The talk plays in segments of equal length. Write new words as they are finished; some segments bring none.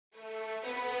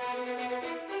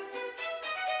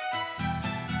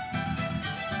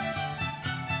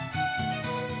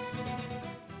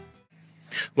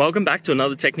Welcome back to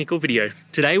another technical video.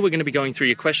 Today we're going to be going through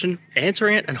your question,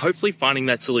 answering it, and hopefully finding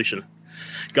that solution.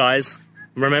 Guys,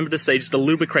 remember to stay just a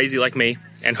little bit crazy like me,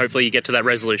 and hopefully you get to that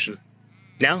resolution.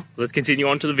 Now, let's continue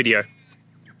on to the video.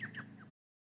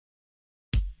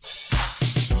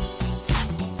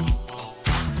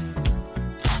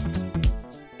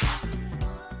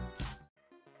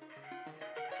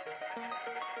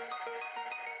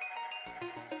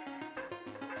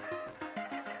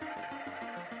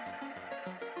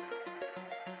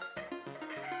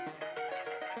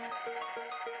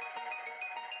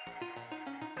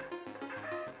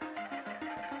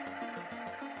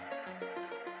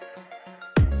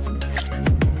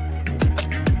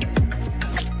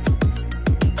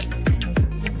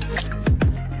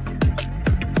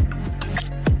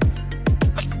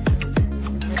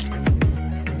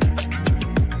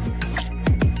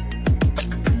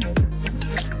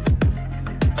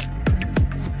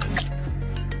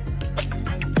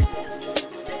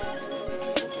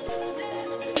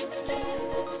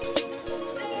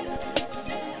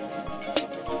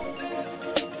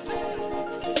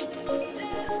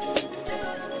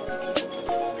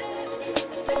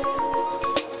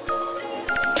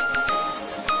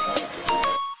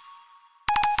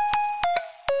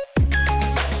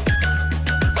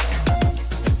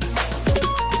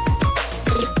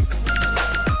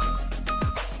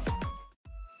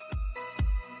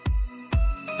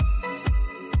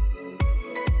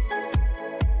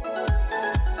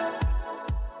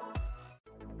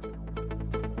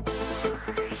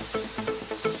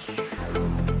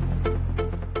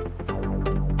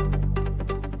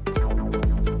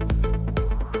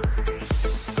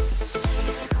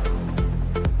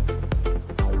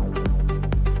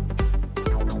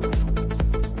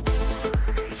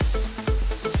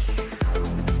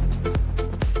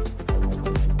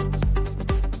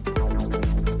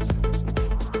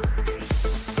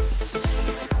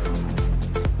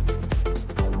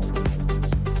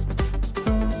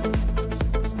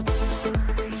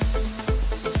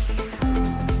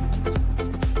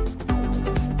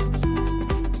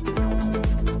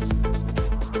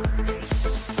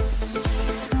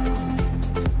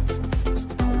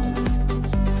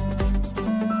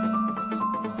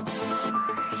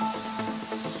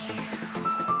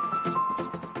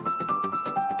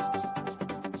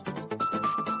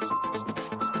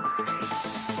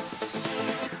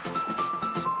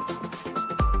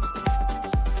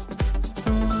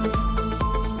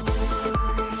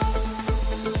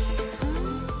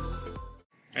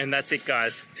 And that's it,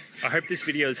 guys. I hope this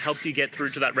video has helped you get through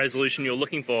to that resolution you're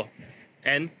looking for.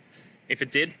 And if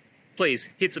it did, please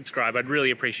hit subscribe. I'd really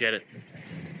appreciate it.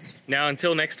 Now,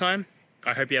 until next time,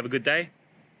 I hope you have a good day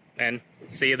and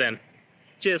see you then.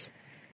 Cheers.